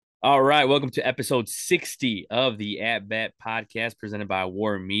All right, welcome to episode 60 of the At Bat podcast presented by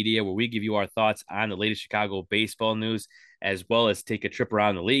War Media, where we give you our thoughts on the latest Chicago baseball news, as well as take a trip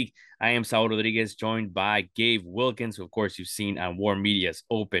around the league. I am Saul Rodriguez, joined by Gabe Wilkins, who, of course, you've seen on War Media's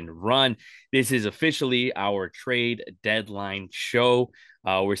Open Run. This is officially our trade deadline show.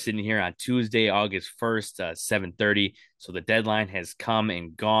 We're sitting here on Tuesday, August 1st, 7:30. So the deadline has come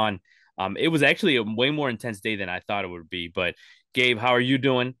and gone. It was actually a way more intense day than I thought it would be, but Gabe, how are you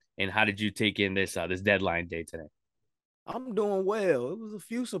doing? And how did you take in this deadline day today? I'm doing well. It was a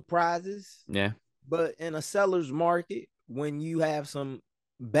few surprises, Yeah. but in a seller's market, when you have some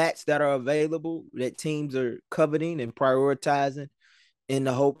bats that are available that teams are coveting and prioritizing in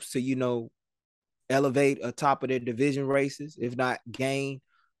the hopes to, elevate atop of their division races, if not gain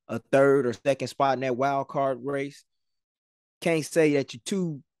a third or second spot in that wild card race, can't say that you're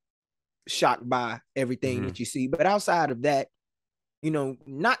too shocked by everything Mm-hmm. that you see. But outside of that,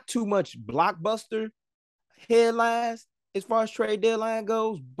 not too much blockbuster headlines as far as trade deadline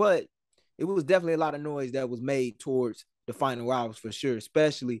goes, but it was definitely a lot of noise that was made towards the final hours for sure,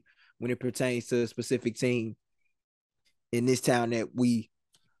 especially when it pertains to a specific team in this town that we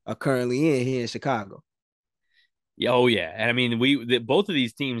are currently in here in Chicago. Yeah, oh yeah, and I mean both of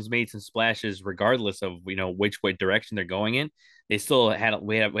these teams made some splashes regardless of which way direction they're going in. They still had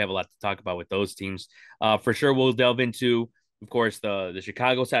we have a lot to talk about with those teams. For sure, we'll delve into, of course, the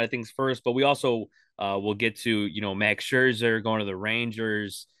Chicago side of things first, but we also will get to Max Scherzer going to the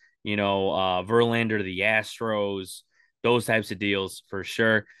Rangers, Verlander to the Astros, those types of deals for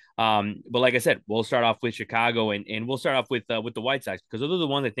sure. But like I said, we'll start off with Chicago and we'll start off with the White Sox because those are the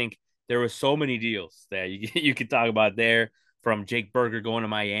ones I think there were so many deals that you could talk about there, from Jake Burger going to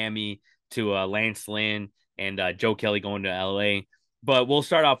Miami to Lance Lynn and Joe Kelly going to LA. But we'll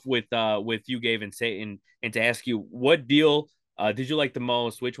start off with you, Gabe, and say and to ask you what deal did you like the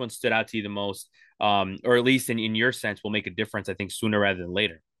most? Which one stood out to you the most? Or at least in your sense will make a difference, I think, sooner rather than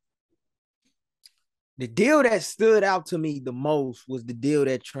later. The deal that stood out to me the most was the deal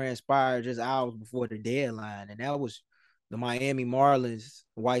that transpired just hours before the deadline, and that was the Miami Marlins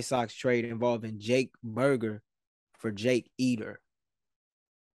White Sox trade involving Jake Burger for Jake Eater.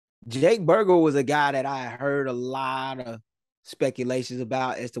 Jake Burger was a guy that I heard a lot of speculations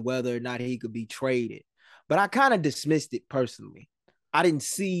about as to whether or not he could be traded, but I kind of dismissed it personally. I didn't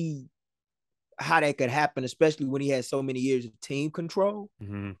see how that could happen, especially when he had so many years of team control.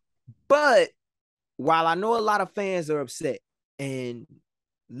 Mm-hmm. But while I know a lot of fans are upset, and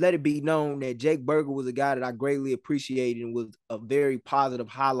let it be known that Jake Burger was a guy that I greatly appreciated and was a very positive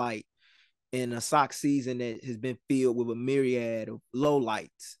highlight in a Sox season that has been filled with a myriad of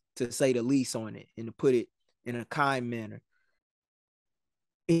lowlights, to say the least, on it, and to put it in a kind manner.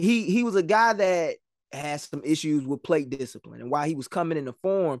 He was a guy that has some issues with plate discipline, and while he was coming into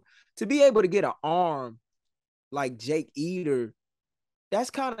form, to be able to get an arm like Jake Eater, that's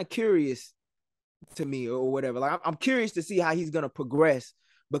kind of curious to me or whatever. Like I'm curious to see how he's gonna progress,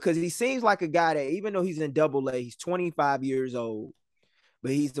 because he seems like a guy that, even though he's in Double A, he's 25 years old,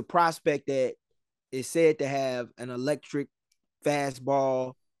 but he's the prospect that is said to have an electric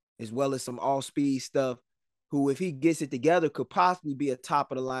fastball as well as some all speed stuff. Who, if he gets it together, could possibly be a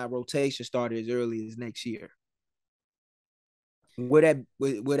top of the line rotation starter as early as next year. Would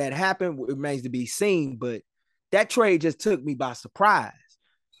that happen remains to be seen, but that trade just took me by surprise.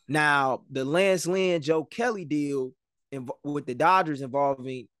 Now, the Lance Lynn, Joe Kelly deal with the Dodgers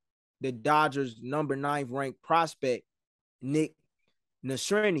involving the Dodgers' number 9th ranked prospect, Nick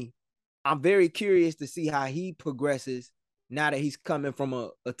Nasrini, I'm very curious to see how he progresses now that he's coming from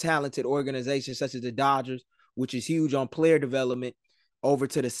a talented organization such as the Dodgers, which is huge on player development, over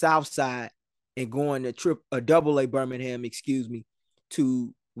to the South Side and going to a Double A Birmingham,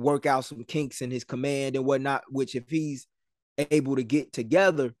 to work out some kinks in his command and whatnot. Which, if he's able to get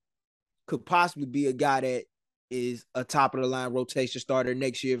together, could possibly be a guy that is a top of the line rotation starter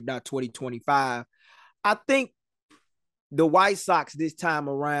next year, if not 2025. I think the White Sox this time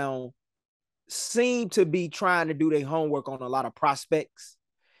around seem to be trying to do their homework on a lot of prospects.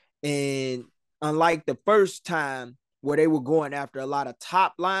 And unlike the first time where they were going after a lot of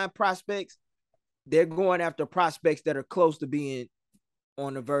top line prospects, they're going after prospects that are close to being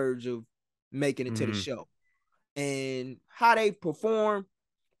on the verge of making it to the Mm-hmm. show. And how they perform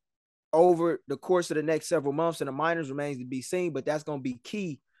over the course of the next several months in the minors remains to be seen, but that's going to be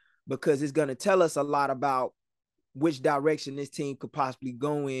key, because it's going to tell us a lot about which direction this team could possibly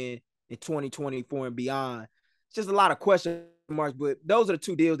go in 2024 and beyond. It's just a lot of question marks, but those are the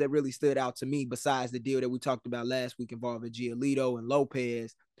two deals that really stood out to me, besides the deal that we talked about last week involving Giolito and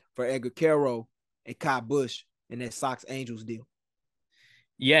Lopez for Edgar Quero and Kyle Busch in that Sox Angels deal.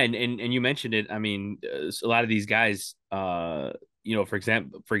 Yeah, and you mentioned it. I mean, a lot of these guys, for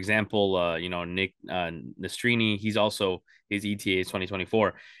example, Nick Nastrini, he's also his ETA is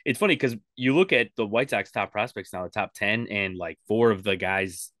 2024. It's funny because you look at the White Sox top prospects now, the top 10, and like four of the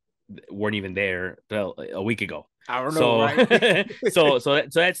guys weren't even there a week ago. I don't know, So, right?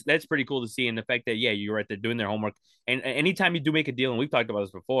 so that's pretty cool to see, and the fact that yeah, you're right, they're doing their homework, and anytime you do make a deal, and we've talked about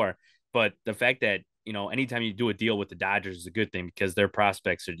this before, but the fact that anytime you do a deal with the Dodgers is a good thing because their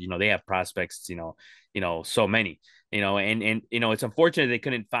prospects are, they have prospects, so many, and it's unfortunate they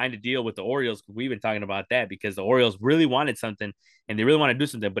couldn't find a deal with the Orioles. We've been talking about that because the Orioles really wanted something and they really want to do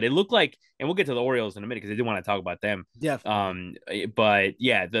something, but it looked like, and we'll get to the Orioles in a minute because I do want to talk about them. Definitely. But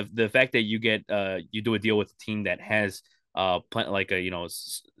yeah, the fact that you do a deal with a team that has like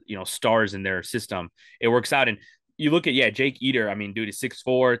stars in their system, it works out. And you look at Jake Eater. I mean, dude is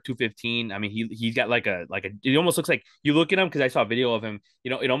 6'4", 215. I mean, he's got like a. It almost looks like you look at him because I saw a video of him.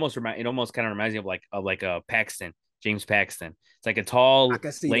 It almost kind of reminds me of like a Paxton, James Paxton. It's like a I tall,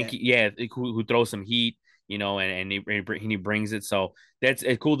 can see that. lanky, who throws some heat. And he brings it. So that's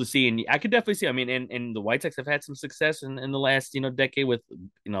it's cool to see. And I could definitely see. I mean, and the White Sox have had some success in the last decade with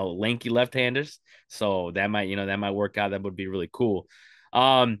lanky left-handers. So that might work out. That would be really cool.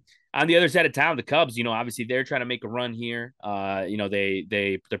 Um, on the other side of town, the Cubs, obviously they're trying to make a run here.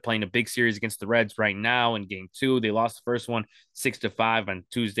 They're playing a big series against the Reds right now in Game 2. They lost the first one 6-5 on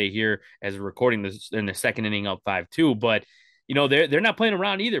Tuesday here as we're recording this in the second inning up 5-2. But they're not playing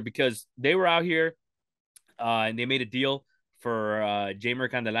around either because they were out here and they made a deal for Jeimer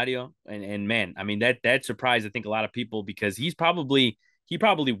Candelario, and man, I mean that surprised I think a lot of people because he probably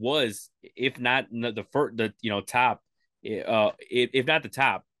was, if not the first, top, if not the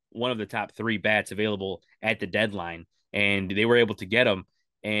top, one of the top three bats available at the deadline, and they were able to get him.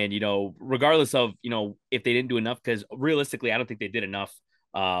 And regardless of if they didn't do enough, because realistically, I don't think they did enough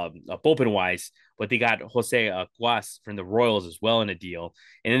bullpen wise, but they got Jose Cuas from the Royals as well in a deal,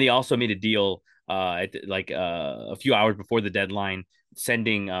 and then they also made a deal a few hours before the deadline,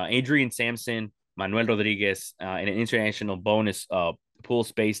 sending Adrian Sampson, Manuel Rodriguez, and an international bonus pool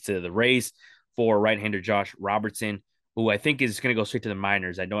space to the Rays for right-hander Josh Robertson, who I think is going to go straight to the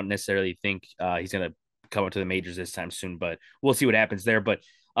minors. I don't necessarily think he's going to come up to the majors this time soon, but we'll see what happens there. But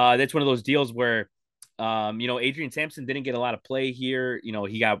that's one of those deals where Adrian Sampson didn't get a lot of play here.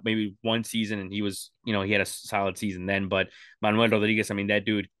 He got maybe one season and he had a solid season then. But Manuel Rodriguez, I mean, that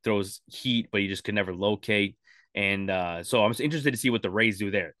dude throws heat, but he just could never locate. And so I'm interested to see what the Rays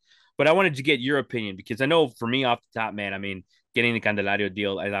do there. But I wanted to get your opinion because I know for me off the top, man, I mean, getting the Candelario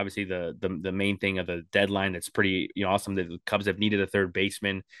deal is obviously the main thing of the deadline. That's pretty awesome. The Cubs have needed a third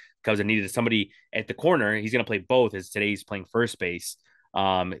baseman. Cubs have needed somebody at the corner. He's going to play both as today he's playing first base.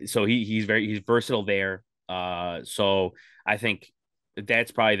 So he's versatile there. So I think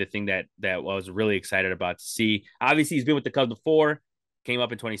that's probably the thing that I was really excited about to see. Obviously, he's been with the Cubs before, came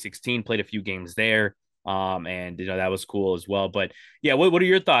up in 2016, played a few games there. And that was cool as well. But yeah, what are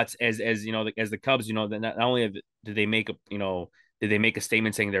your thoughts as as the Cubs? Not only did they make a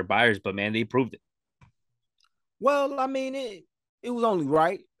statement saying they're buyers, but man, they proved it. Well, I mean, it was only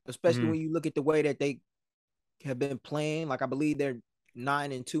right, especially Mm-hmm. when you look at the way that they have been playing. Like I believe they're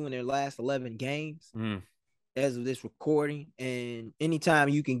 9-2 in their last 11 games Mm-hmm. as of this recording. And anytime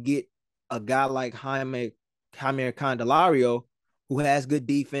you can get a guy like Jaime Candelario, who has good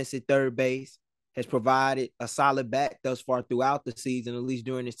defense at third base, has provided a solid bat thus far throughout the season, at least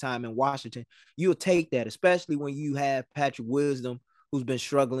during his time in Washington, you'll take that, especially when you have Patrick Wisdom, who's been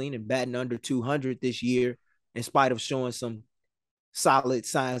struggling and batting under 200 this year, in spite of showing some solid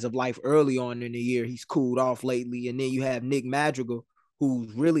signs of life early on in the year. He's cooled off lately. And then you have Nick Madrigal,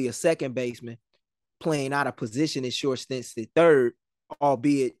 who's really a second baseman, playing out of position in short stints at third,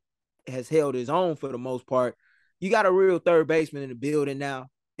 albeit has held his own for the most part. You got a real third baseman in the building now.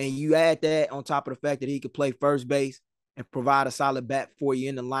 And you add that on top of the fact that he could play first base and provide a solid bat for you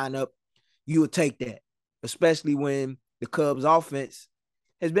in the lineup, you would take that, especially when the Cubs offense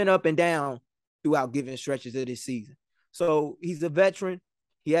has been up and down throughout given stretches of this season. So he's a veteran.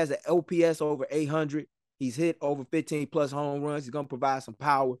 He has an OPS over 800. He's hit over 15 plus home runs. He's going to provide some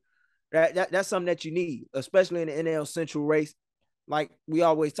power. That's something that you need, especially in the NL Central race. Like we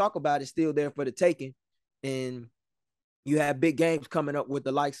always talk about, it's still there for the taking. And you have big games coming up with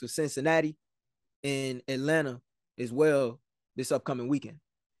the likes of Cincinnati and Atlanta as well this upcoming weekend.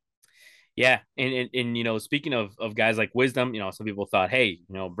 Yeah, and speaking of guys like Wisdom, some people thought, hey,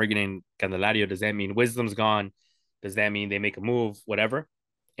 bringing in Candelario, does that mean Wisdom's gone? Does that mean they make a move? Whatever.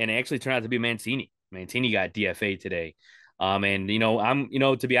 And it actually turned out to be Mancini. Mancini got DFA today. And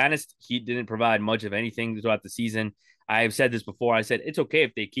to be honest, he didn't provide much of anything throughout the season. I've said this before. I said it's okay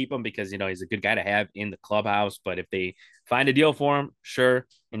if they keep him because he's a good guy to have in the clubhouse. But if they find a deal for him, sure.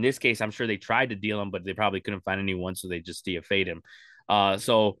 In this case, I'm sure they tried to deal him, but they probably couldn't find anyone, so they just DFA'd him.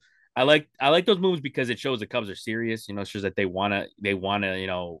 So I like those moves because it shows the Cubs are serious. It shows that they wanna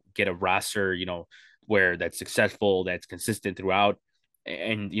get a roster where that's successful, that's consistent throughout.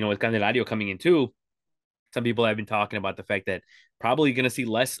 And with Candelario coming in too, some people have been talking about the fact that probably going to see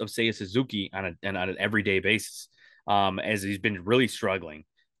less of Seiya Suzuki on an everyday basis, as he's been really struggling.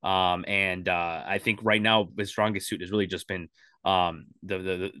 And I think right now his strongest suit has really just been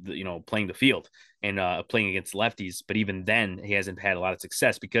the playing the field and playing against lefties. But even then, he hasn't had a lot of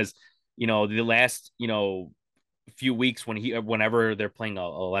success because the last few weeks whenever they're playing a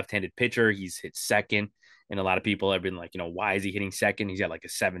left-handed pitcher, he's hit second. And a lot of people have been like, why is he hitting second? He's got like a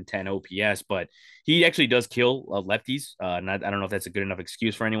 710 OPS, but he actually does kill lefties. I don't know if that's a good enough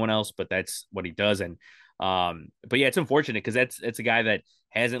excuse for anyone else, but that's what he does. And but yeah, it's unfortunate because it's a guy that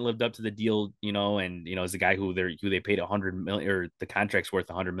hasn't lived up to the deal, and is a guy who they paid 100 million, or the contract's worth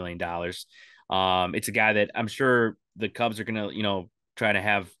 $100 million. It's a guy that I'm sure the Cubs are gonna try to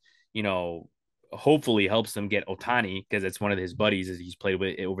have hopefully helps them get Ohtani because it's one of his buddies as he's played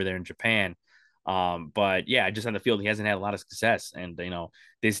with over there in Japan. But yeah, just on the field, he hasn't had a lot of success. And,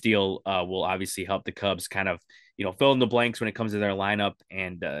 this deal will obviously help the Cubs kind of, fill in the blanks when it comes to their lineup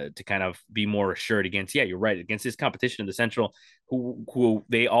and to kind of be more assured against, yeah, you're right, against this competition in the Central, who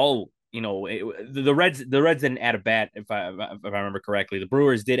they all, the Reds didn't add a bat, if I remember correctly. The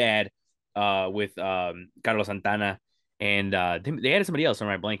Brewers did add with Carlos Santana and they added somebody else. Am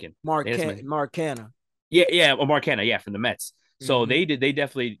I blanking? Marcana. Yeah, or Mark Hanna, yeah, from the Mets. So Mm-hmm. they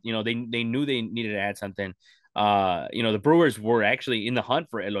definitely, they knew they needed to add something. The Brewers were actually in the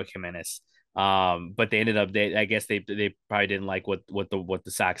hunt for Eloy Jimenez. But they ended up I guess they probably didn't like what the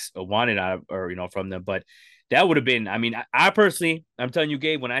Sox wanted out of, or from them. But that would have been, I mean, I personally, I'm telling you,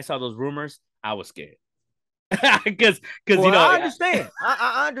 Gabe, when I saw those rumors, I was scared. Because Well, I understand.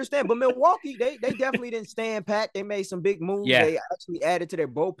 I understand. But Milwaukee, they definitely didn't stand pat. They made some big moves. yeah. They actually added to their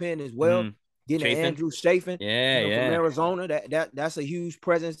bullpen as well, Mm-hmm. getting Chafin. Andrew Chafin, Yeah, from yeah. Arizona. That's a huge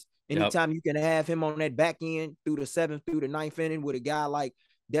presence. Yep. Anytime you can have him on that back end through the seventh, through the ninth inning with a guy like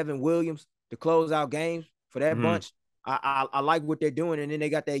Devin Williams to close out games for that Mm-hmm. bunch. I like what they're doing. And then they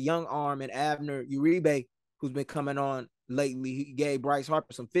got that young arm and Abner Uribe, who's been coming on lately. He gave Bryce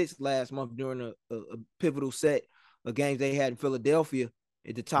Harper some fits last month during a pivotal set of games they had in Philadelphia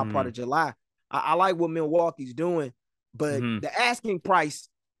at the top part Mm-hmm. of July. I like what Milwaukee's doing, but Mm-hmm. the asking price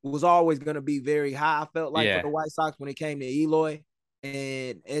was always going to be very high. I felt like for Yeah. the White Sox when it came to Eloy.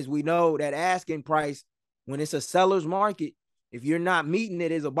 And as we know, that asking price, when it's a seller's market, if you're not meeting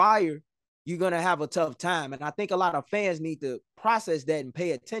it as a buyer, you're going to have a tough time. And I think a lot of fans need to process that and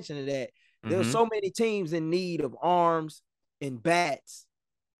pay attention to that. There's Mm-hmm. so many teams in need of arms and bats,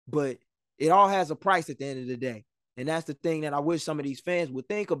 but it all has a price at the end of the day. And that's the thing that I wish some of these fans would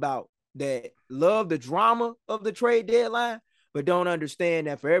think about, that love the drama of the trade deadline, but don't understand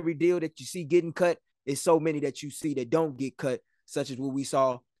that for every deal that you see getting cut, it's so many that you see that don't get cut, such as what we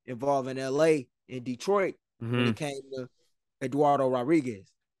saw involving LA and Detroit when Mm-hmm. it came to Eduardo Rodriguez.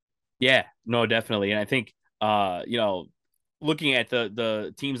 Yeah, no, definitely. And I think looking at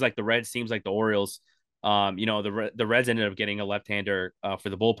the teams like the Reds, teams like the Orioles, the Reds ended up getting a left-hander for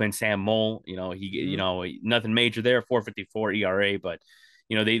the bullpen, Sam Mole. He Mm-hmm. nothing major there, 4.54 ERA, but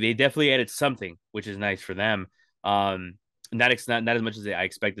they definitely added something, which is nice for them. Not as much as I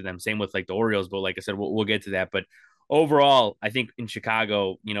expected them. Same with like the Orioles, but like I said, we'll get to that. But overall, I think in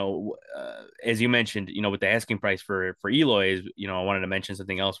Chicago, as you mentioned, with the asking price for Eloy is, I wanted to mention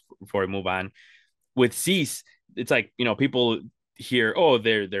something else before we move on. With Cease, it's like, people hear, oh,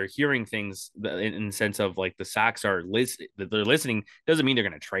 they're hearing things in the sense of like the Sox are that they're listening, doesn't mean they're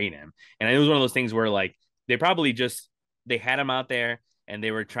going to trade him. And it was one of those things where like they probably just they had him out there and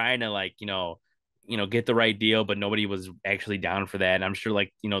they were trying to like, get the right deal, but nobody was actually down for that. And I'm sure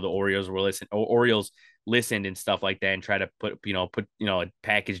like, the Orioles listened and stuff like that and try to put a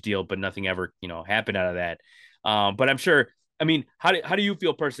package deal, but nothing ever, happened out of that. But I'm sure, I mean, how do you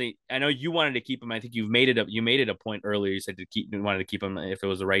feel personally? I know you wanted to keep him. I think you made it a point earlier. You said you wanted to keep him if it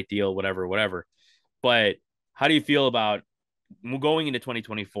was the right deal, whatever. But how do you feel about going into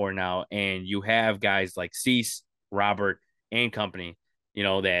 2024 now, and you have guys like Cease, Robert, and company,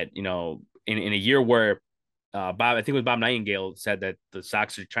 that, in a year where I think it was Bob Nightingale said that the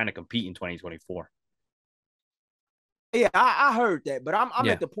Sox are trying to compete in 2024. Yeah, I heard that, but I'm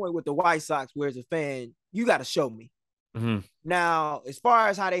Yeah. at the point with the White Sox where as a fan, you got to show me. Mm-hmm. Now, as far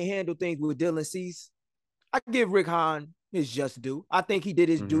as how they handle things with Dylan Cease, I give Rick Hahn his just due. I think he did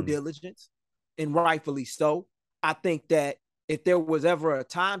his due Mm-hmm. diligence, and rightfully so. I think that if there was ever a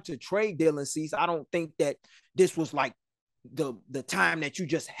time to trade Dylan Cease, I don't think that this was like the time that you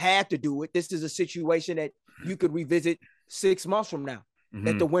just had to do it. This is a situation that you could revisit 6 months from now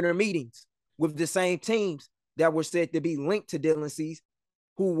at the winter meetings with the same teams that were said to be linked to Dylan Cease,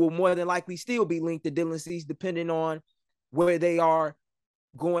 who will more than likely still be linked to Dylan Cease, depending on where they are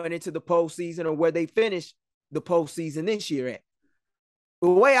going into the postseason or where they finish the postseason this year at. The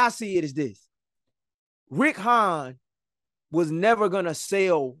way I see it is this. Rick Hahn was never going to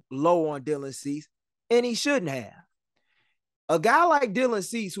sell low on Dylan Cease, and he shouldn't have. A guy like Dylan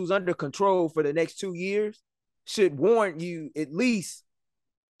Cease, who's under control for the next 2 years, should warrant you at least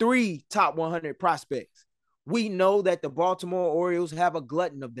 3 top 100 prospects. We know that the Baltimore Orioles have a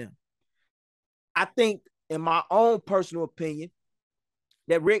glutton of them. I think, in my own personal opinion,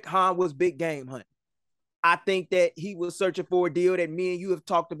 that Rick Hahn was big game hunting. I think that he was searching for a deal that me and you have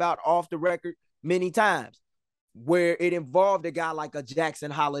talked about off the record many times, where it involved a guy like a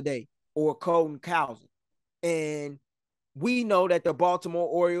Jackson Holliday or Colton Cowser. And we know that the Baltimore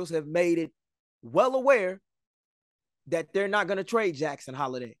Orioles have made it well aware that they're not going to trade Jackson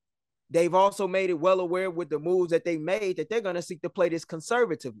Holliday. They've also made it well aware with the moves that they made that they're going to seek to play this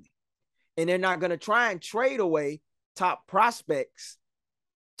conservatively. And they're not going to try and trade away top prospects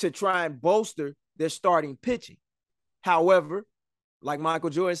to try and bolster their starting pitching. However, like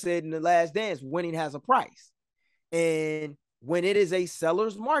Michael Jordan said in The Last Dance, winning has a price. And when it is a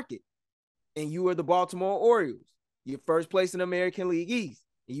seller's market and you are the Baltimore Orioles, you're first place in the American League East,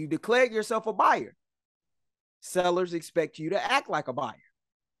 and you declare yourself a buyer, sellers expect you to act like a buyer.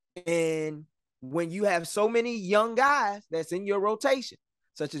 And when you have so many young guys that's in your rotation,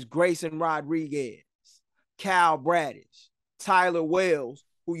 such as Grayson Rodriguez, Cal Bradish, Tyler Wells,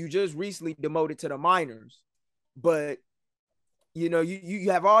 who you just recently demoted to the minors, but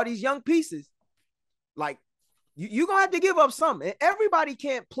you have all these young pieces, like you're going to have to give up something. And everybody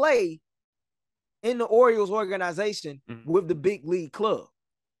can't play in the Orioles organization with the big league club.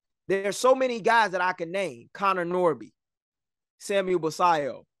 There's so many guys that I can name: Connor Norby, Samuel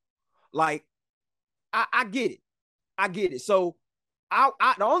Basallo. Like, I get it. I get it. So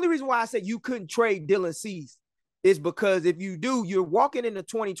the only reason why I said you couldn't trade Dylan Cease is because if you do, you're walking into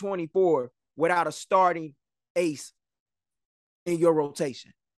 2024 without a starting ace in your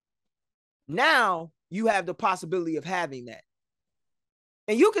rotation. Now you have the possibility of having that.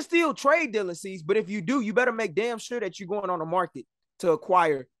 And you can still trade Dylan Cease, but if you do, you better make damn sure that you're going on the market to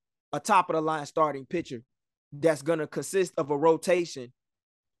acquire a top-of-the-line starting pitcher that's going to consist of a rotation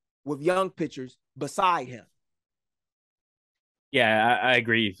with young pitchers beside him. Yeah, I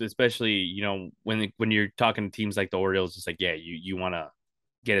agree. Especially, when you're talking to teams like the Orioles, it's like, yeah, you want to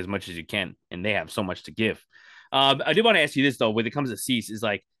get as much as you can, and they have so much to give. I did want to ask you this though, when it comes to Cease, is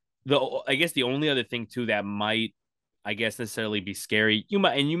like I guess the only other thing too that might, I guess, necessarily be scary. You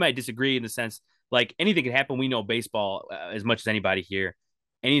might disagree in the sense like anything could happen. We know baseball as much as anybody here.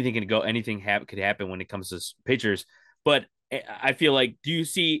 Anything can go. Anything could happen when it comes to pitchers. But I feel like, do you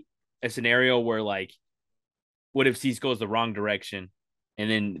see a scenario where like, what if Cease goes the wrong direction,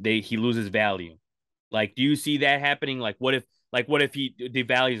 and then he loses value? Like, do you see that happening? Like, what if he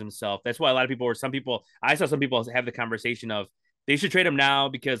devalues himself? That's why I saw some people have the conversation of they should trade him now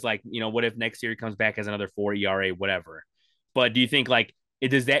because, like, what if next year he comes back as another 4 ERA, whatever. But do you think like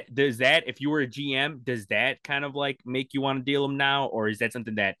does that if you were a GM, does that kind of like make you want to deal him now, or is that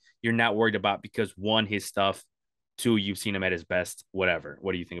something that you're not worried about because one, his stuff, two, you've seen him at his best, whatever?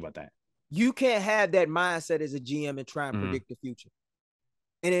 What do you think about that? You can't have that mindset as a GM and try and predict the future.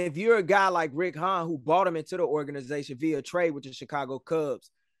 And if you're a guy like Rick Hahn, who brought him into the organization via trade with the Chicago Cubs,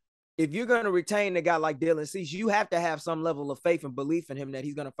 if you're going to retain a guy like Dylan Cease, you have to have some level of faith and belief in him that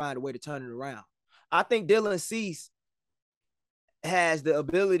he's going to find a way to turn it around. I think Dylan Cease has the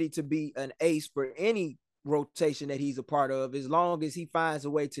ability to be an ace for any rotation that he's a part of, as long as he finds a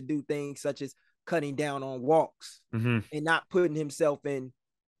way to do things such as cutting down on walks and not putting himself in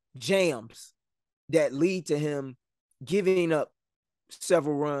jams that lead to him giving up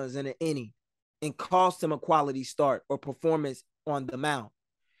several runs in an inning and cost him a quality start or performance on the mound.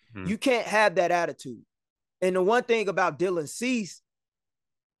 You can't have that attitude. And the one thing about Dylan Cease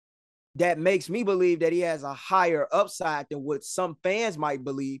that makes me believe that he has a higher upside than what some fans might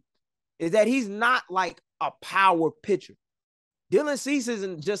believe is that he's not like a power pitcher. Dylan Cease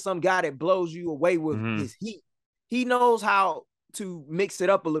isn't just some guy that blows you away with his heat. He knows how to mix it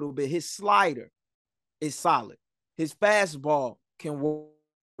up a little bit. His slider is solid. His fastball can work.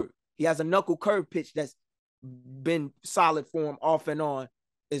 He has a knuckle curve pitch that's been solid for him off and on,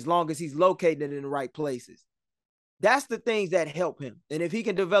 as long as he's located in the right places. That's the things that help him. And if he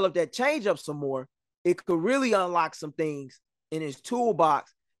can develop that changeup some more, it could really unlock some things in his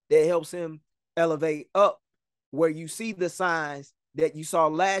toolbox that helps him elevate up, where you see the signs that you saw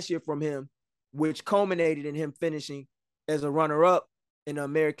last year from him, which culminated in him finishing as a runner-up in the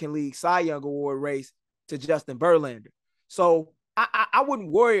American League Cy Young Award race to Justin Verlander. So I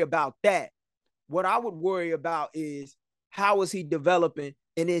wouldn't worry about that. What I would worry about is how is he developing,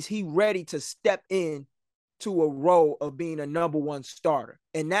 and is he ready to step in to a role of being a number one starter?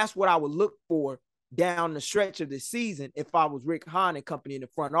 And that's what I would look for down the stretch of the season if I was Rick Hahn and company in the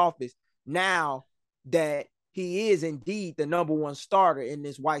front office, now that he is indeed the number one starter in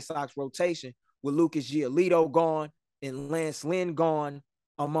this White Sox rotation, with Lucas Giolito gone and Lance Lynn gone,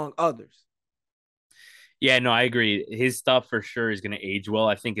 among others. Yeah, no, I agree. His stuff for sure is going to age well.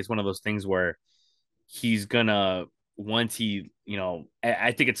 I think it's one of those things where he's gonna, once he,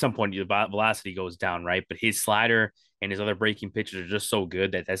 I think at some point the velocity goes down, right? But his slider and his other breaking pitches are just so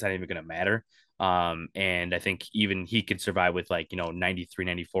good that that's not even gonna matter. And I think even he could survive with 93,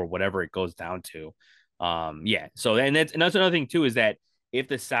 94, whatever it goes down to. Yeah. So and that's another thing too, is that if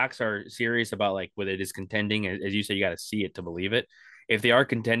the Sox are serious about whether it is contending, as you said, you got to see it to believe it. If they are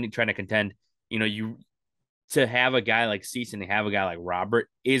contending, trying to contend, you to have a guy like Cease and to have a guy like Robert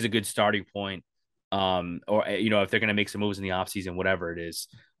is a good starting point. Or if they're gonna make some moves in the offseason, whatever it is,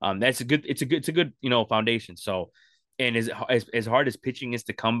 it's a good foundation. So, and as hard as pitching is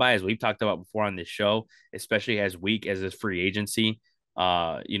to come by, as we've talked about before on this show, especially as weak as this free agency,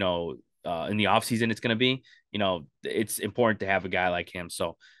 in the offseason it's gonna be, it's important to have a guy like him.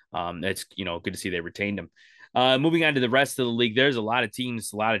 So, it's good to see they retained him. Moving on to the rest of the league, there's a lot of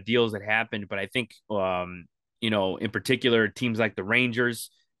teams, a lot of deals that happened, but I think in particular, teams like the Rangers,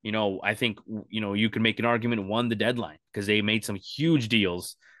 I think, you can make an argument won the deadline because they made some huge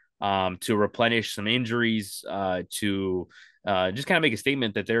deals to replenish some injuries, to just kind of make a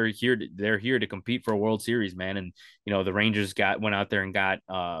statement that they're here to compete for a World Series, man. And, the Rangers went out there and got,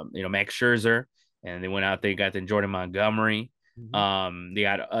 Max Scherzer, and they got the Jordan Montgomery. They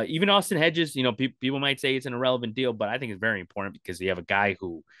got even Austin Hedges. People might say it's an irrelevant deal, but I think it's very important because you have a guy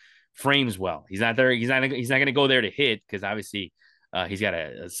who frames well. He's not there. He's not going to go there to hit because obviously he's got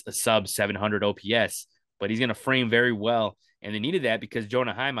a sub 700 OPS, but he's going to frame very well. And they needed that because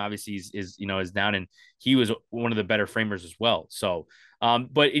Jonah Heim obviously is down, and he was one of the better framers as well. So,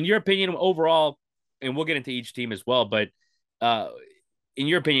 but in your opinion, overall, and we'll get into each team as well, but in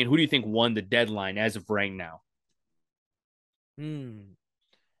your opinion, who do you think won the deadline as of right now?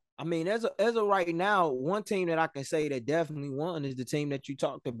 I mean, as of right now, one team that I can say that definitely won is the team that you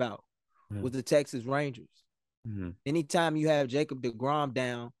talked about, with the Texas Rangers. Anytime you have Jacob deGrom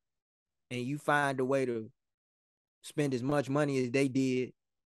down and you find a way to spend as much money as they did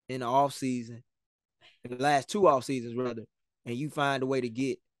in the offseason, in the last two off seasons rather, and you find a way to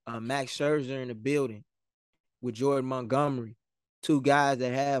get Max Scherzer in the building with Jordan Montgomery, two guys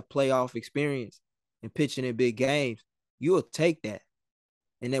that have playoff experience and pitching in big games, you'll take that.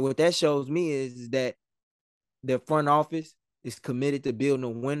 And then what that shows me is that their front office is committed to building a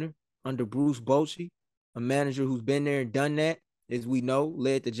winner under Bruce Bochy, a manager who's been there and done that, as we know,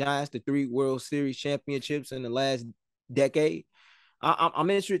 led the Giants to 3 World Series championships in the last decade. I'm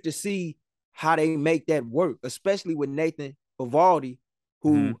interested to see how they make that work, especially with Nathan Eovaldi,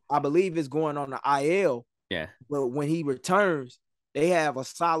 who I believe is going on the IL. Yeah. But when he returns, they have a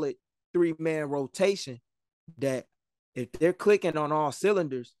solid 3-man rotation that, if they're clicking on all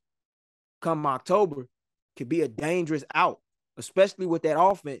cylinders come October, could be a dangerous out, especially with that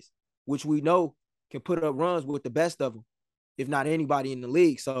offense, which we know can put up runs with the best of them, if not anybody in the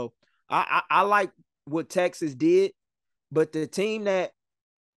league. So I like what Texas did, but the team that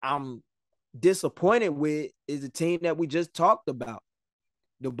I'm disappointed with is the team that we just talked about,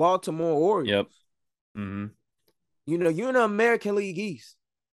 the Baltimore Orioles. Yep. You're in the American League East.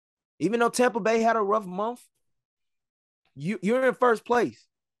 Even though Tampa Bay had a rough month, you're in first place.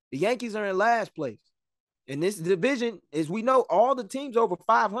 The Yankees are in last place. In this division, as we know, all the teams over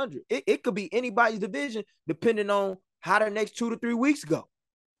 500. It could be anybody's division depending on how the next 2 to 3 weeks go.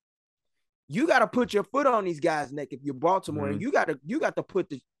 You got to put your foot on these guys' neck if you're Baltimore, and you got to push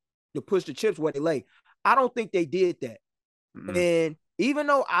the chips where they lay. I don't think they did that. And even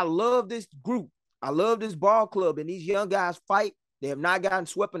though I love this group, I love this ball club, and these young guys fight, they have not gotten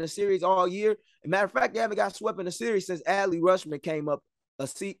swept in a series all year. As a matter of fact, they haven't got swept in a series since Adley Rutschman came up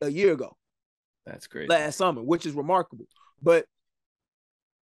a year ago. That's great. Last summer, which is remarkable. But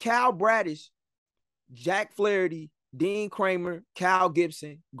Cal Bradish, Jack Flaherty, Dean Kramer, Cal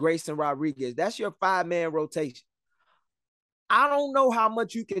Gibson, Grayson Rodriguez, that's your 5-man rotation. I don't know how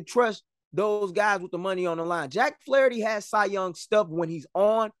much you can trust those guys with the money on the line. Jack Flaherty has Cy Young stuff when he's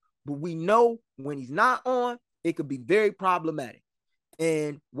on, but we know when he's not on, it could be very problematic.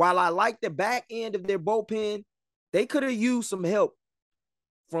 And while I like the back end of their bullpen, they could have used some help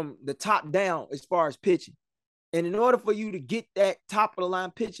from the top down as far as pitching. And in order for you to get that top of the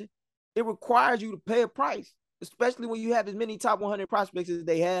line pitching, it requires you to pay a price, especially when you have as many top 100 prospects as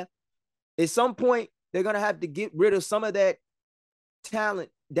they have. At some point, they're going to have to get rid of some of that talent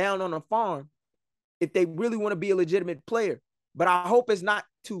down on the farm if they really want to be a legitimate player. But I hope it's not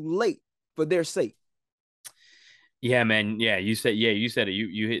too late for their sake. Yeah, man. Yeah, you said it.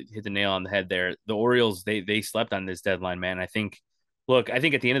 You hit the nail on the head there. The Orioles, they slept on this deadline, man. I think at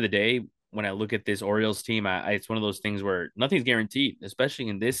the end of the day, when I look at this Orioles team, it's one of those things where nothing's guaranteed, especially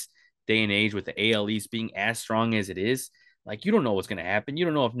in this day and age with the AL East being as strong as it is. Like, you don't know what's going to happen. You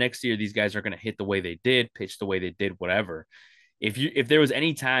don't know if next year these guys are going to hit the way they did, pitch the way they did, whatever. If there was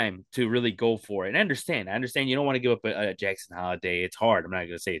any time to really go for it, and I understand you don't want to give up a Jackson Holiday. It's hard. I'm not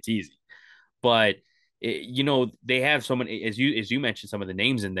going to say it's easy, but they have so many, as you mentioned, some of the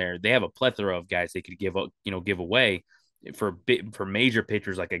names in there. They have a plethora of guys they could give away for major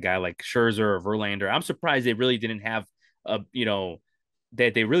pitchers, like a guy like Scherzer or Verlander. I'm surprised they really didn't have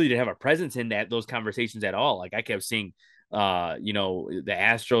that they really didn't have a presence in those conversations at all. Like, I kept seeing the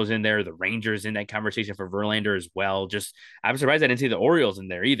Astros in there, the Rangers in that conversation for Verlander as well. Just, I'm surprised I didn't see the Orioles in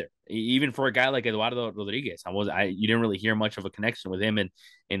there either. Even for a guy like Eduardo Rodriguez, you didn't really hear much of a connection with him and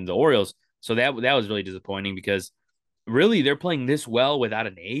in the Orioles. So that was really disappointing because really they're playing this well without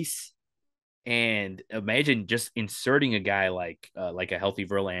an ace. And imagine just inserting a guy like a healthy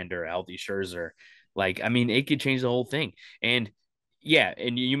Verlander, a healthy Scherzer. Like, I mean, it could change the whole thing. And yeah,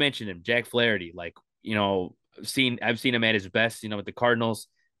 and you mentioned him, Jack Flaherty. Like, I've seen him at his best, with the Cardinals,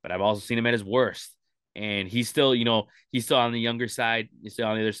 but I've also seen him at his worst. And he's still on the younger side. He's still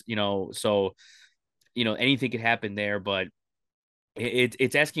on the other, so anything could happen there. But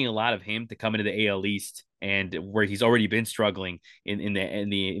it's asking a lot of him to come into the AL East, and where he's already been struggling in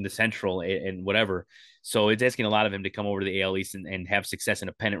the Central and whatever. So it's asking a lot of him to come over to the AL East and have success in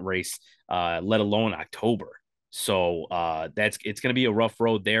a pennant race, let alone October. So it's going to be a rough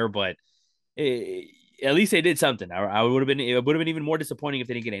road there, but at least they did something. I would have been it would have been even more disappointing if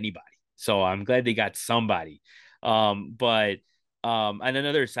they didn't get anybody. So I'm glad they got somebody. But on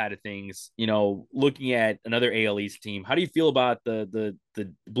another side of things, looking at another AL East team, how do you feel about the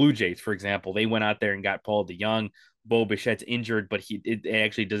Blue Jays, for example? They went out there and got Paul DeJong. Bo Bichette's injured, but it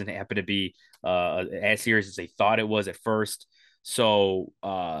actually doesn't happen to be as serious as they thought it was at first. So,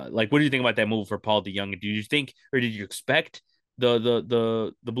 what do you think about that move for Paul DeJong? Do you think, or did you expect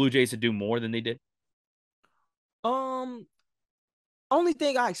the Blue Jays to do more than they did? Um, Only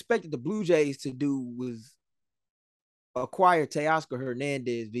thing I expected the Blue Jays to do was acquire Teoscar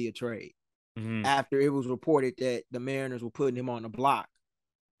Hernandez via trade. Mm-hmm. After it was reported that the Mariners were putting him on the block,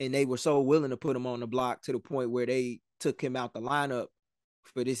 and they were so willing to put him on the block to the point where they took him out the lineup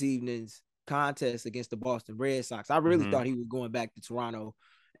for this evening's contest against the Boston Red Sox. I really Mm-hmm. thought he was going back to Toronto,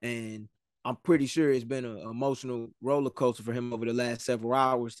 and I'm pretty sure it's been an emotional roller coaster for him over the last several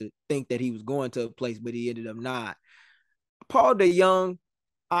hours to think that he was going to a place, but he ended up not. Paul DeJong,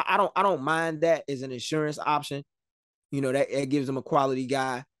 I don't mind that as an insurance option. That gives them a quality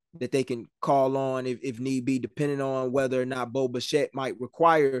guy that they can call on if need be, depending on whether or not Bo Bichette might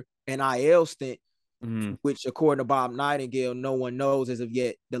require an IL stint, Mm-hmm. which, according to Bob Nightingale, no one knows as of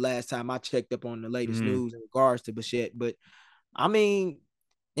yet. The last time I checked up on the latest Mm-hmm. news in regards to Bichette, but I mean,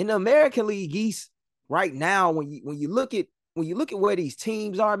 in the American League East right now, when you look at where these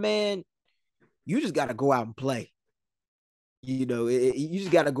teams are, man, you just got to go out and play. You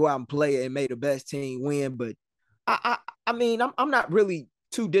just got to go out and play and make the best team win. But I mean, I'm not really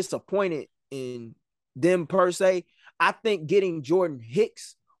too disappointed in them per se. I think getting Jordan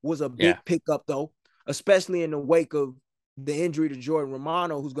Hicks was a Yeah. big pickup though, especially in the wake of the injury to Jordan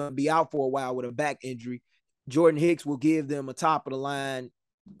Romano, who's going to be out for a while with a back injury. Jordan Hicks will give them a top of the line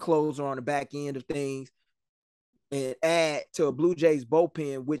closer on the back end of things and add to a Blue Jays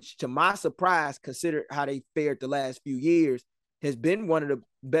bullpen, which, to my surprise, considered how they fared the last few years, has been one of the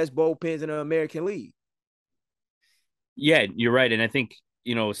best bullpens in the American League. Yeah, you're right, and I think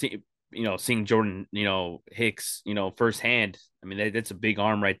seeing Jordan Hicks firsthand. I mean, that's a big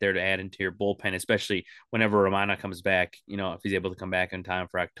arm right there to add into your bullpen, especially whenever Romano comes back. If he's able to come back in time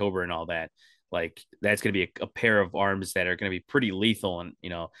for October and all that. Like, that's going to be a pair of arms that are going to be pretty lethal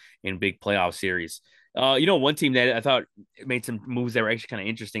in big playoff series. One team that I thought made some moves that were actually kind of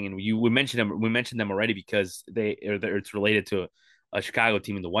interesting, and we mentioned them. We mentioned them already because it's related to a Chicago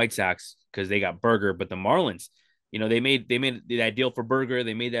team, the White Sox, because they got Berger, but the Marlins They made that deal for Berger.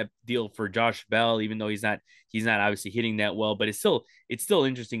 They made that deal for Josh Bell, even though he's not obviously hitting that well. But it's still an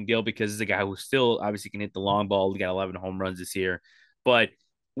interesting deal because it's a guy who still obviously can hit the long ball. He got 11 home runs this year. But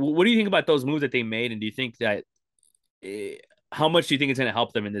what do you think about those moves that they made? And do you think that eh, how much do you think it's going to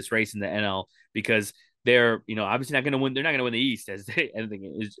help them in this race in the NL? Because they're obviously not going to win. They're not going to win the East as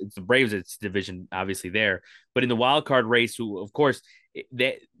anything. It's the Braves. It's division obviously there, but in the wild card race, who of course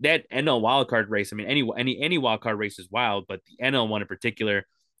that NL wild card race. I mean, any wild card race is wild, but the NL one in particular,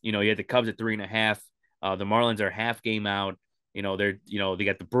 you had the Cubs at 3.5. The Marlins are half game out. They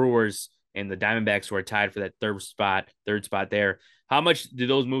got the Brewers and the Diamondbacks who are tied for that third spot there. How much do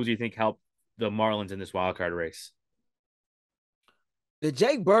those moves you think help the Marlins in this wild card race? The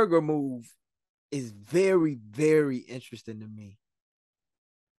Jake Burger move is very, very interesting to me.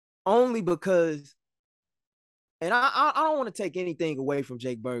 Only because, and I don't want to take anything away from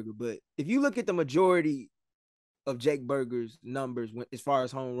Jake Burger, but if you look at the majority of Jake Burger's numbers as far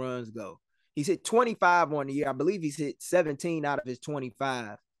as home runs go, he's hit 25 on the year. I believe he's hit 17 out of his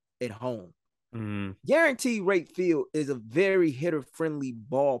 25 at home. Mm. Guaranteed Rate Field is a very hitter friendly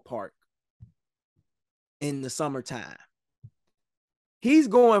ballpark in the summertime. He's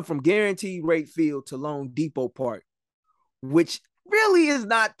going from Guaranteed Rate Field to Lone Depot Park, which really is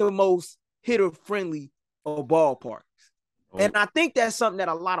not the most hitter friendly of ballparks. Oh. And I think that's something that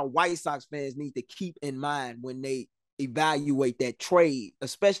a lot of White Sox fans need to keep in mind when they evaluate that trade,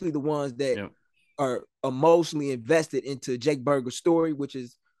 especially the ones that are emotionally invested into Jake Burger's story, which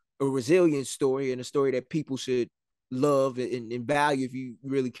is a resilient story and a story that people should love and value if you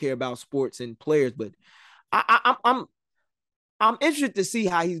really care about sports and players. But I'm interested to see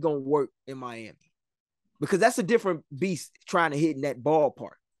how he's going to work in Miami because that's a different beast trying to hit in that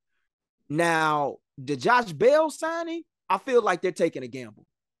ballpark. Now, the Josh Bell signing, I feel like they're taking a gamble.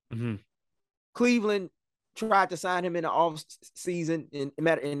 Mm-hmm. Cleveland tried to sign him in the off season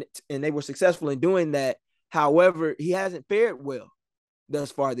and they were successful in doing that. However, he hasn't fared well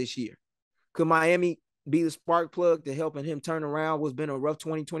thus far this year. Could Miami be the spark plug to helping him turn around what's been a rough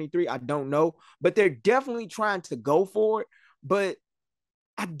 2023? I don't know, but they're definitely trying to go for it. But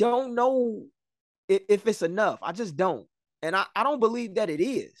I don't know if it's enough. I just don't. And I don't believe that it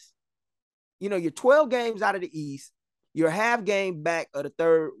is. You're 12 games out of the East. You're half game back of the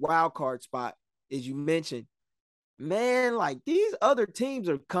third wild card spot, as you mentioned. Man, like these other teams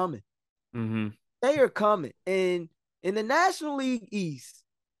are coming. Mm-hmm. They are coming. And in the National League East,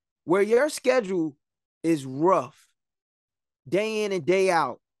 where your schedule is rough, day in and day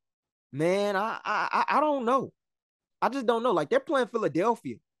out, man, I don't know. I just don't know. Like they're playing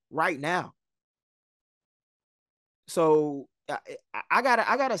Philadelphia right now. So I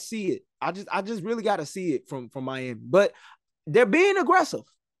gotta see it. I just really gotta see it from Miami. But they're being aggressive.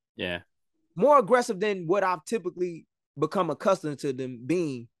 Yeah. More aggressive than what I've typically become accustomed to them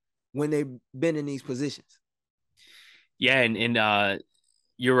being when they've been in these positions. Yeah, and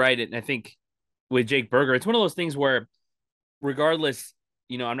you're right. And I think with Jake Burger, it's one of those things where regardless,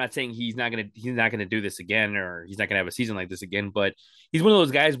 I'm not saying he's not gonna do this again or he's not gonna have a season like this again, but he's one of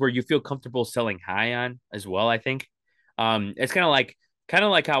those guys where you feel comfortable selling high on as well. I think it's kind of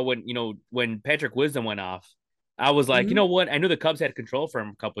like how when Patrick Wisdom went off, I was like, Mhm. you know what? I knew the Cubs had control for him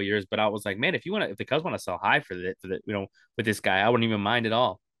a couple of years, but I was like, man, if the Cubs want to sell high for the with this guy, I wouldn't even mind at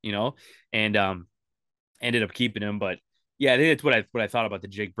all, and ended up keeping him. But yeah, I think that's what I thought about the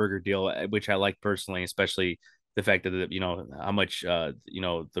Jake Burger deal, which I like personally, especially the fact that how much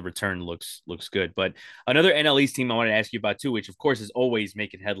the return looks good. But another NL East team I wanted to ask you about too, which of course is always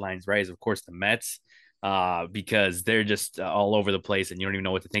making headlines, right? Is of course the Mets, because they're just all over the place and you don't even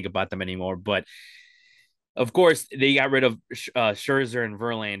know what to think about them anymore. But of course they got rid of Scherzer and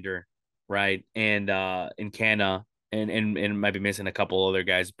Verlander, right? And Canna and might be missing a couple other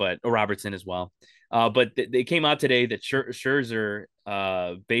guys, but Robertson as well. But they came out today that Scherzer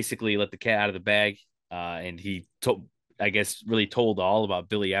basically let the cat out of the bag, and he I guess, really told all about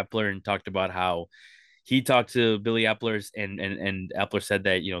Billy Epler and talked about how he talked to Billy Epler and Epler said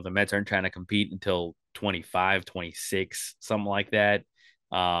that the Mets aren't trying to compete until 25, 26, something like that.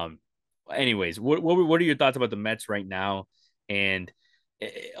 Um, anyways, what are your thoughts about the Mets right now? And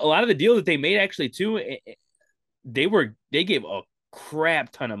a lot of the deals that they made actually too, they gave a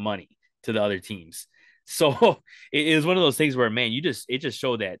crap ton of money to the other teams. So it was one of those things where, man, it just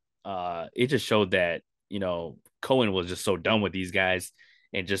showed that Cohen was just so done with these guys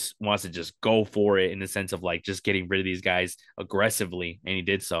and just wants to just go for it in the sense of like just getting rid of these guys aggressively, and he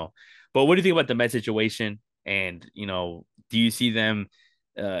did so. But what do you think about the Met situation? And do you see them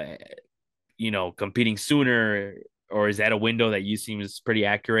uh competing sooner, or is that a window that you seem is pretty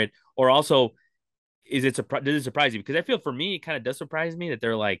accurate? Or also, does it surprise you? Because I feel for me, it kind of does surprise me that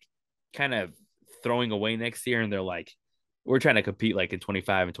they're like kind of throwing away next year, and they're like, we're trying to compete like in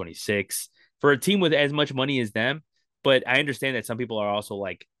 25 and 26 for a team with as much money as them. But I understand that some people are also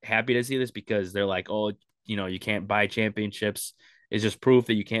like happy to see this because they're like, oh, you can't buy championships. It's just proof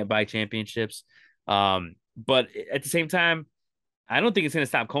that you can't buy championships. But at the same time, I don't think it's going to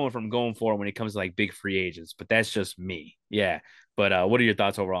stop Cohen from going for it when it comes to like big free agents. But that's just me. Yeah. But what are your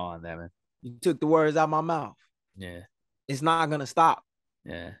thoughts overall on that, man? You took the words out of my mouth. Yeah. It's not gonna stop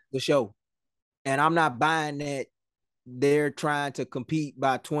Yeah. the show. And I'm not buying that they're trying to compete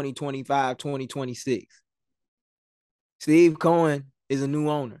by 2025, 2026. Steve Cohen is a new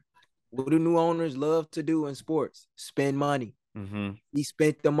owner. What do new owners love to do in sports? Spend money. Mm-hmm. He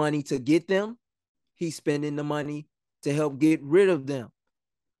spent the money to get them. He's spending the money to help get rid of them,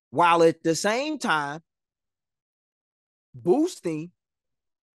 while at the same time boosting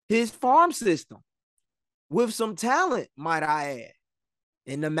his farm system with some talent, might I add.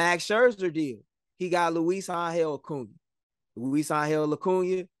 In the Max Scherzer deal, he got Luis Angel Acuna. Luis Angel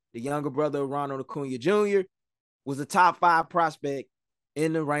Acuna, the younger brother of Ronald Acuna Jr., was a top 5 prospect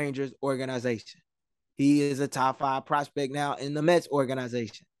in the Rangers organization. He is a top 5 prospect now in the Mets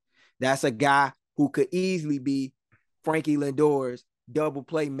organization. That's a guy who could easily be Frankie Lindor's double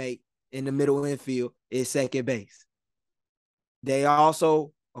play mate in the middle infield at second base. They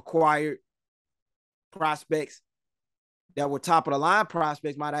also acquired prospects that were top of the line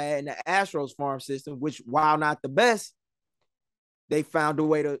prospects, might I add, in the Astros farm system, which, while not the best, they found a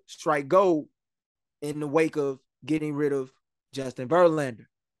way to strike gold in the wake of getting rid of Justin Verlander,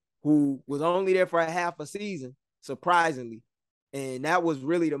 who was only there for a half a season, surprisingly. And that was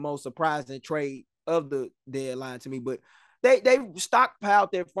really the most surprising trade of the deadline to me. But they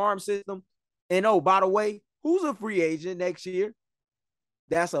stockpiled their farm system. And oh, by the way, who's a free agent next year?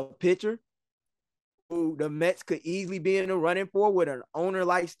 That's a pitcher who the Mets could easily be in the running for with an owner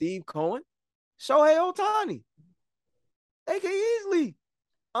like Steve Cohen. Shohei Ohtani. They could easily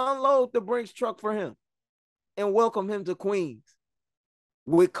unload the Brinks truck for him and welcome him to Queens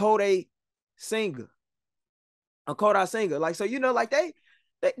with Kodai Senga. Kodai Senga. Like, so, like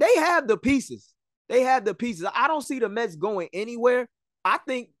they have the pieces. They have the pieces. I don't see the Mets going anywhere. I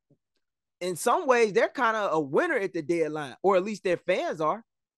think in some ways they're kind of a winner at the deadline, or at least their fans are,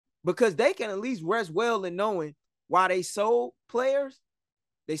 because they can at least rest well in knowing why they sold players.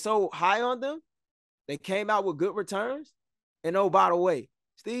 They sold high on them. They came out with good returns. And oh, by the way,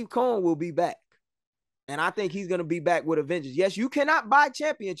 Steve Cohen will be back. And I think he's going to be back with a vengeance. Yes, you cannot buy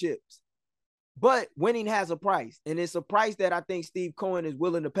championships, but winning has a price. And it's a price that I think Steve Cohen is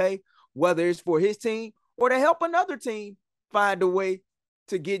willing to pay, whether it's for his team or to help another team find a way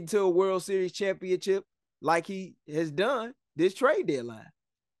to get into a World Series championship like he has done this trade deadline.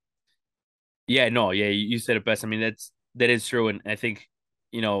 Yeah, no, yeah, you said it best. I mean, that is true. And I think,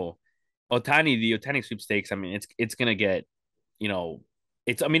 the Ohtani sweepstakes, I mean, it's gonna get,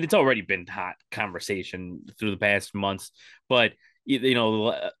 it's already been hot conversation through the past months, but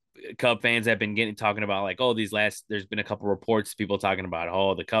Cub fans have been talking about like, oh, there's been a couple reports, people talking about,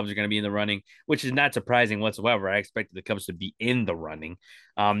 oh, the Cubs are going to be in the running, which is not surprising whatsoever. I expected the Cubs to be in the running.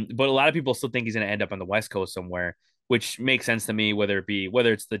 But a lot of people still think he's going to end up on the West Coast somewhere, which makes sense to me, whether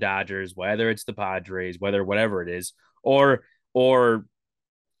it's the Dodgers, whether it's the Padres, whatever it is, or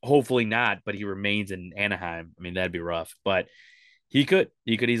hopefully not, but he remains in Anaheim. I mean, that'd be rough, but he could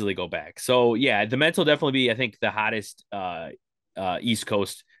easily go back. So yeah, the Mets will definitely be, I think, the hottest East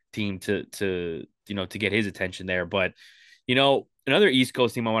Coast team to get his attention there. But another East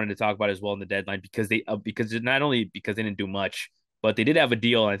Coast team I wanted to talk about as well in the deadline, because not only because they didn't do much, but they did have a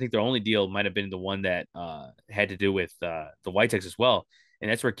deal. And I think their only deal might have been the one that had to do with the White Sox as well, and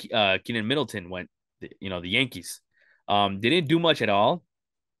that's where Keenan Middleton went. The Yankees. They didn't do much at all.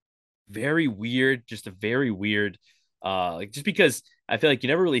 Very weird, just a very weird. Just because I feel like you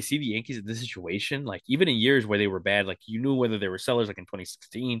never really see the Yankees in this situation. Like, even in years where they were bad, like, you knew whether they were sellers, like in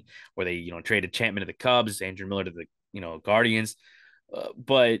 2016, where they traded Chapman to the Cubs, Andrew Miller to the Guardians.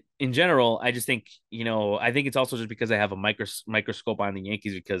 But in general, I just think I think it's also just because I have a microscope on the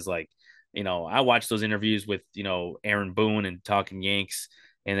Yankees, because like I watched those interviews with Aaron Boone and Talking Yanks,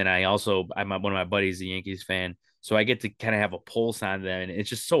 and then I'm one of my buddies a Yankees fan. So I get to kind of have a pulse on them, and it's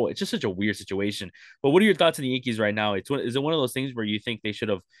just such a weird situation. But what are your thoughts on the Yankees right now? Is it one of those things where you think they should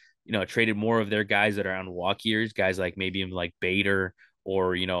have, traded more of their guys that are on walk years, guys like maybe like Bader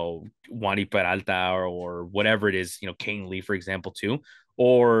or Wandy Peralta or whatever it is, Kane Lee, for example, too?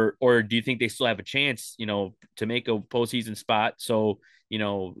 Or do you think they still have a chance, to make a postseason spot? So,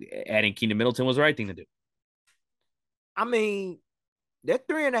 adding Keenan Middleton was the right thing to do. I mean, they're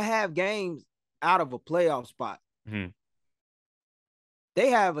 3.5 games out of a playoff spot, they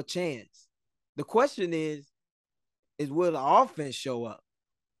have a chance. The question is will the offense show up?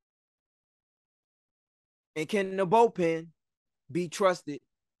 And can the bullpen be trusted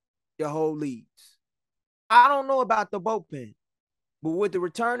to hold leads? I don't know about the bullpen, but with the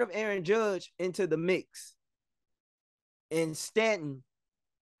return of Aaron Judge into the mix and Stanton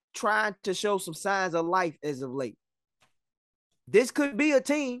trying to show some signs of life as of late, this could be a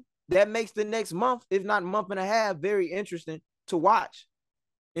team that makes the next month, if not month and a half, very interesting to watch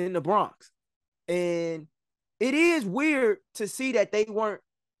in the Bronx. And it is weird to see that they weren't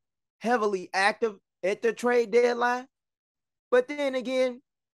heavily active at the trade deadline. But then again,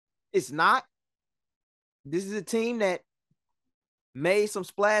 it's not. This is a team that made some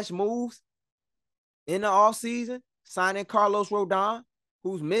splash moves in the offseason, signing Carlos Rodon,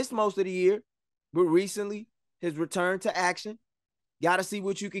 who's missed most of the year, but recently his return to action. Got to see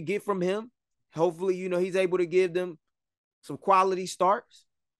what you could get from him. Hopefully, he's able to give them some quality starts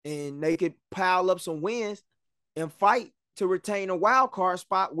and they could pile up some wins and fight to retain a wild card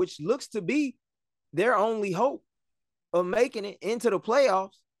spot, which looks to be their only hope of making it into the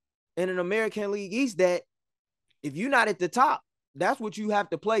playoffs in an American League East that if you're not at the top, that's what you have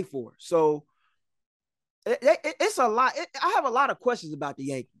to play for. So it's a lot. I have a lot of questions about the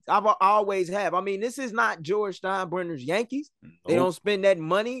Yankees. I always have. I mean, this is not George Steinbrenner's Yankees. Nope. They don't spend that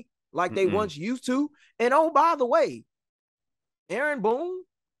money like they once used to. And oh, by the way, Aaron Boone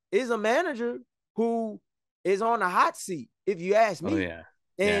is a manager who is on the hot seat, if you ask me. Oh, yeah.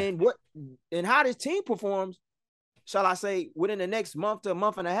 And how this team performs, shall I say, within the next month to a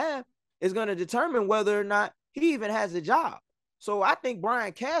month and a half, is going to determine whether or not he even has a job. So I think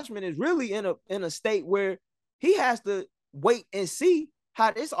Brian Cashman is really in a state where he has to wait and see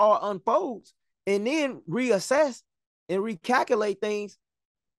how this all unfolds and then reassess and recalculate things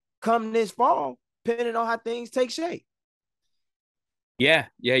come this fall, depending on how things take shape. Yeah,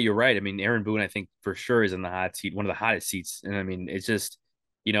 you're right. I mean, Aaron Boone, I think for sure is in the hot seat, one of the hottest seats. And I mean, it's just,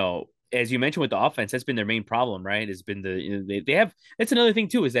 as you mentioned with the offense, that's been their main problem, right? Has been they have, that's another thing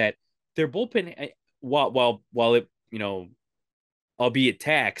too, is that their bullpen, while it, albeit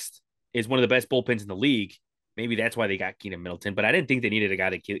taxed, is one of the best bullpens in the league. Maybe that's why they got Keenan Middleton, but I didn't think they needed a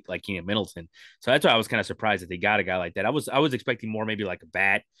guy like Keenan Middleton. So that's why I was kind of surprised that they got a guy like that. I was expecting more, maybe like a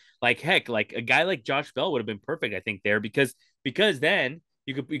bat, like a guy like Josh Bell would have been perfect, I think, there because then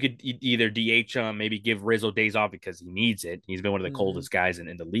you could either DH him, maybe give Rizzo days off because he needs it. He's been one of the coldest guys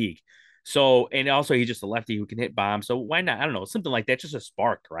in the league. So, and also he's just a lefty who can hit bombs. So why not? I don't know, something like that, just a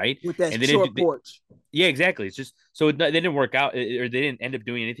spark, right? With that and short porch. Yeah, exactly. It's just so they didn't work out, or they didn't end up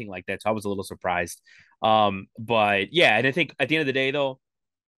doing anything like that. So I was a little surprised. But yeah, and I think at the end of the day, though,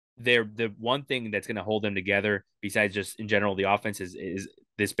 they're the one thing that's going to hold them together, besides just in general the offense, is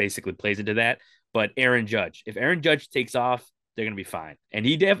this basically plays into that. But Aaron Judge, if Aaron Judge takes off, they're going to be fine, and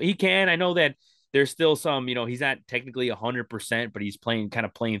he can. I know that there's still some, he's not technically 100%, but he's playing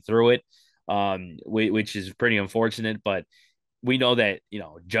through it, which is pretty unfortunate. But we know that,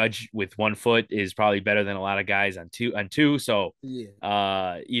 Judge with 1 foot is probably better than a lot of guys on two. So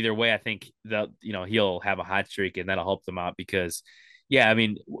either way, I think that, he'll have a hot streak and that'll help them out because, yeah, I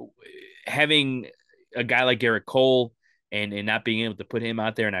mean, having a guy like Garrett Cole and not being able to put him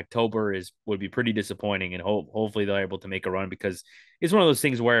out there in October would be pretty disappointing. And hopefully they're able to make a run because it's one of those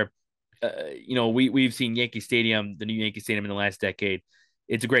things where, we've seen Yankee Stadium, the new Yankee Stadium in the last decade.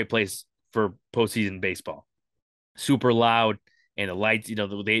 It's a great place for postseason baseball. Super loud, and the lights.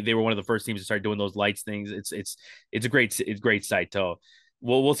 They were one of the first teams to start doing those lights things. It's a great sight. So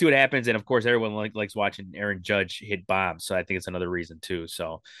we'll see what happens. And of course, everyone likes watching Aaron Judge hit bombs. So I think it's another reason too.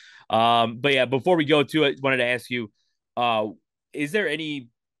 So, but yeah, before we go to it, I wanted to ask you, is there any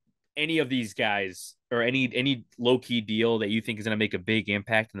of these guys or any low key deal that you think is going to make a big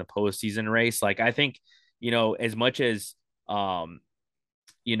impact in the postseason race? Like, I think, as much as,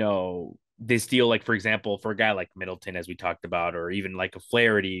 this deal, like, for example, for a guy like Middleton, as we talked about, or even like a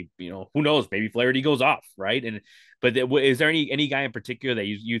Flaherty, who knows, maybe Flaherty goes off. Right. But is there any guy in particular that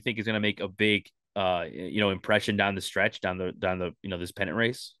you think is going to make a big, impression down the stretch, down the, this pennant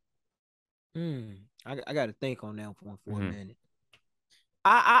race? I got to think on that one for a minute.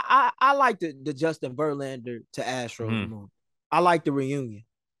 I like the Justin Verlander to Astros move. I like the reunion.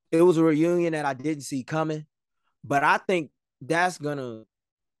 It was a reunion that I didn't see coming, but I think that's gonna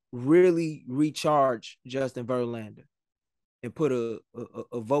really recharge Justin Verlander and put a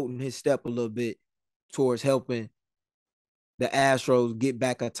vote in his step a little bit towards helping the Astros get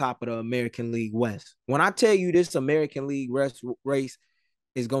back on top of the American League West. When I tell you this American League race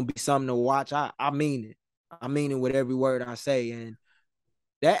is gonna be something to watch, I mean it. I mean it with every word I say. And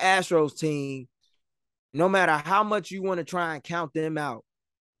that Astros team no matter how much you want to try and count them out,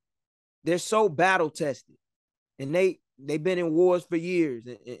 they're so battle tested, and they've been in wars for years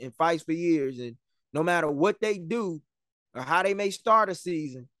and fights for years, and no matter what they do or how they may start a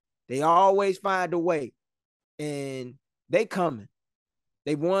season, they always find a way, and they coming.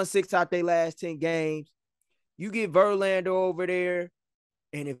 They won 6 out their last 10 games. You get Verlander over there,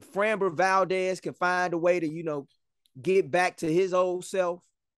 and if Framber Valdez can find a way to, get back to his old self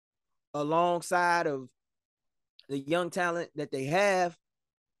alongside of the young talent that they have,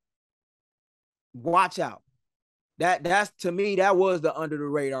 watch out. That's to me, that was the under the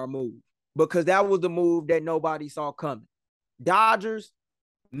radar move, because that was the move that nobody saw coming. Dodgers,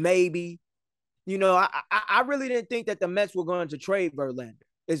 maybe. I really didn't think that the Mets were going to trade Verlander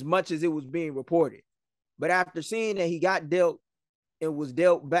as much as it was being reported. But after seeing that he got dealt and was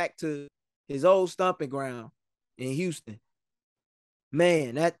dealt back to his old stomping ground in Houston,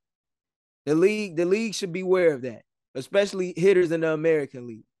 man, that the league should be aware of that, especially hitters in the American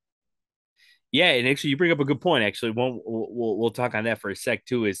League. Yeah, and actually, you bring up a good point. Actually, we'll talk on that for a sec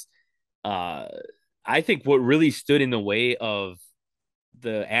too. Is uh, I think what really stood in the way of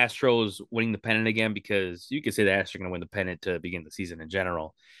the Astros winning the pennant again, because you could say the Astros are going to win the pennant to begin the season in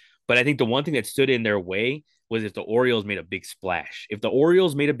general. But I think the one thing that stood in their way was if the Orioles made a big splash. If the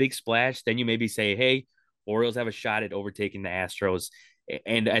Orioles made a big splash, then you maybe say, hey, Orioles have a shot at overtaking the Astros.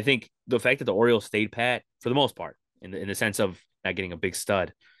 And I think the fact that the Orioles stayed pat for the most part, in the sense of not getting a big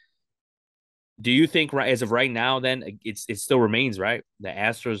stud. Do you think, as of right now, then it still remains right? The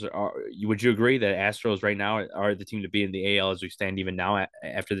Astros are. Would you agree that Astros right now are the team to be in the AL as we stand even now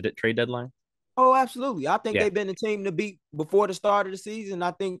after the trade deadline? Oh, absolutely. I think Yeah. they've been the team to beat before the start of the season.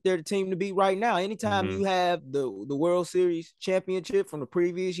 I think they're the team to beat right now. Anytime Mm-hmm. you have the World Series championship from the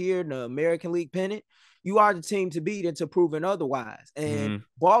previous year, the American League pennant, you are the team to beat until proven otherwise. And Mm-hmm.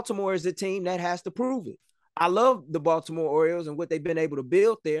 Baltimore is the team that has to prove it. I love the Baltimore Orioles and what they've been able to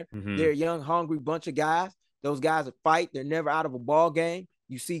build there. Mm-hmm. They're a young, hungry bunch of guys. Those guys that fight. They're never out of a ball game.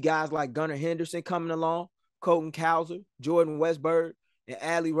 You see guys like Gunnar Henderson coming along, Colton Cowser, Jordan Westberg, and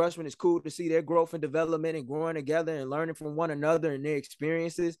Adley Rushman. Is cool to see their growth and development and growing together and learning from one another and their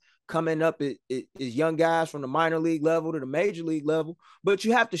experiences coming up as young guys from the minor league level to the major league level. But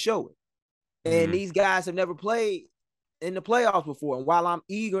you have to show it. And Mm-hmm. these guys have never played in the playoffs before. And while I'm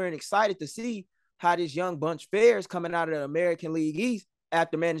eager and excited to see how this young bunch fares coming out of the American League East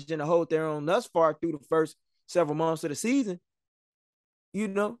after managing to hold their own thus far through the first several months of the season, you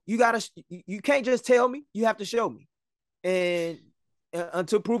can't just tell me, you have to show me. And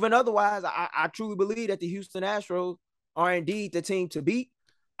until proven otherwise, I truly believe that the Houston Astros are indeed the team to beat.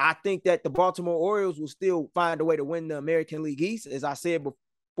 I think that the Baltimore Orioles will still find a way to win the American League East. As I said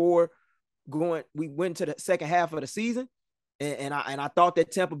before, we went to the second half of the season, and I thought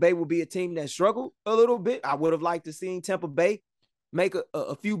that Tampa Bay would be a team that struggled a little bit. I would have liked to see Tampa Bay make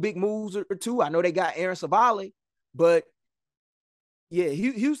a few big moves or two. I know they got Aaron Savali, but yeah,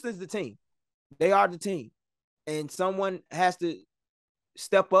 Houston's the team. They are the team, and someone has to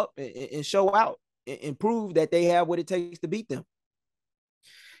step up and show out and prove that they have what it takes to beat them.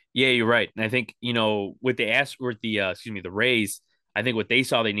 Yeah, you're right. And I think, with the Rays, I think what they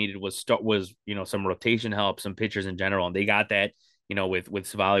saw they needed was some rotation help, some pitchers in general, and they got that. With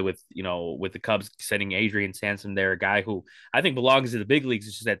Savali, with the Cubs sending Adrian Sanson there, a guy who I think belongs to the big leagues.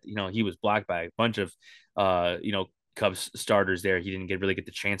 It's just that he was blocked by a bunch of Cubs starters there. He didn't really get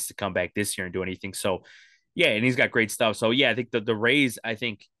the chance to come back this year and do anything. So yeah, and he's got great stuff. So yeah, I think the Rays, I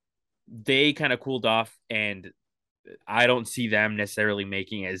think they kind of cooled off, and I don't see them necessarily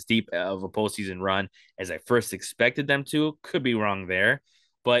making as deep of a postseason run as I first expected them to. Could be wrong there,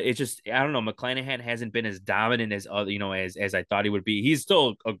 but it's just I don't know. McClanahan hasn't been as dominant as other, as I thought he would be. He's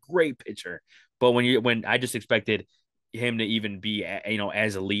still a great pitcher, but when I just expected him to even be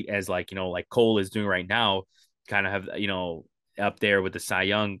as elite as like Cole is doing right now, kind of have up there with the Cy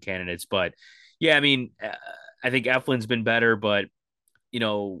Young candidates. But yeah, I mean, I think Eflin's been better, but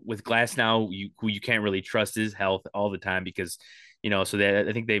with Glass now, who you can't really trust his health all the time because, so that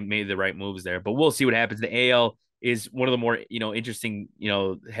I think they made the right moves there. But we'll see what happens. The AL is one of the more interesting.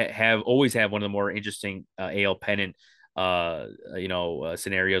 Have always have one of the more interesting AL pennant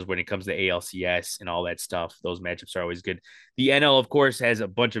scenarios when it comes to ALCS and all that stuff. Those matchups are always good. The NL, of course, has a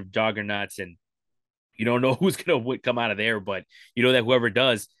bunch of juggernauts, and you don't know who's going to come out of there, but that whoever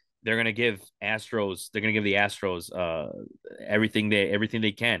does, they're going to give the Astros everything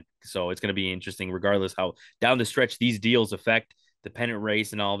they can. So it's going to be interesting regardless how down the stretch these deals affect the pennant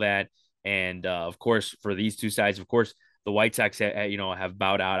race and all that. And of course, for these two sides, of course, the White Sox have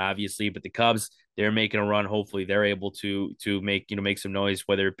bowed out obviously, but the Cubs, they're making a run. Hopefully they're able to make some noise,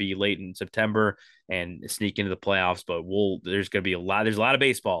 whether it be late in September and sneak into the playoffs. But there's gonna be there's a lot of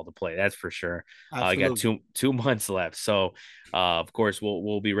baseball to play, that's for sure. I got Absolutely. two months left. So of course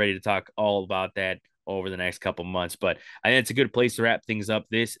we'll be ready to talk all about that over the next couple months. But I think it's a good place to wrap things up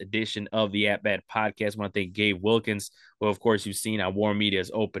this edition of the At Bat Podcast. I want to thank Gabe Wilkins, who of course you've seen on War Media's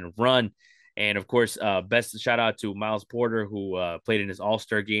Open Run. And of course, best shout out to Miles Porter, who played in his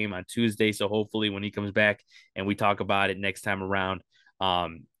All-Star game on Tuesday. So hopefully when he comes back and we talk about it next time around,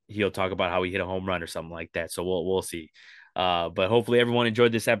 he'll talk about how he hit a home run or something like that. So we'll see. But hopefully everyone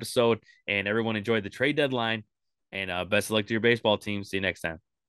enjoyed this episode and everyone enjoyed the trade deadline. And best of luck to your baseball team. See you next time.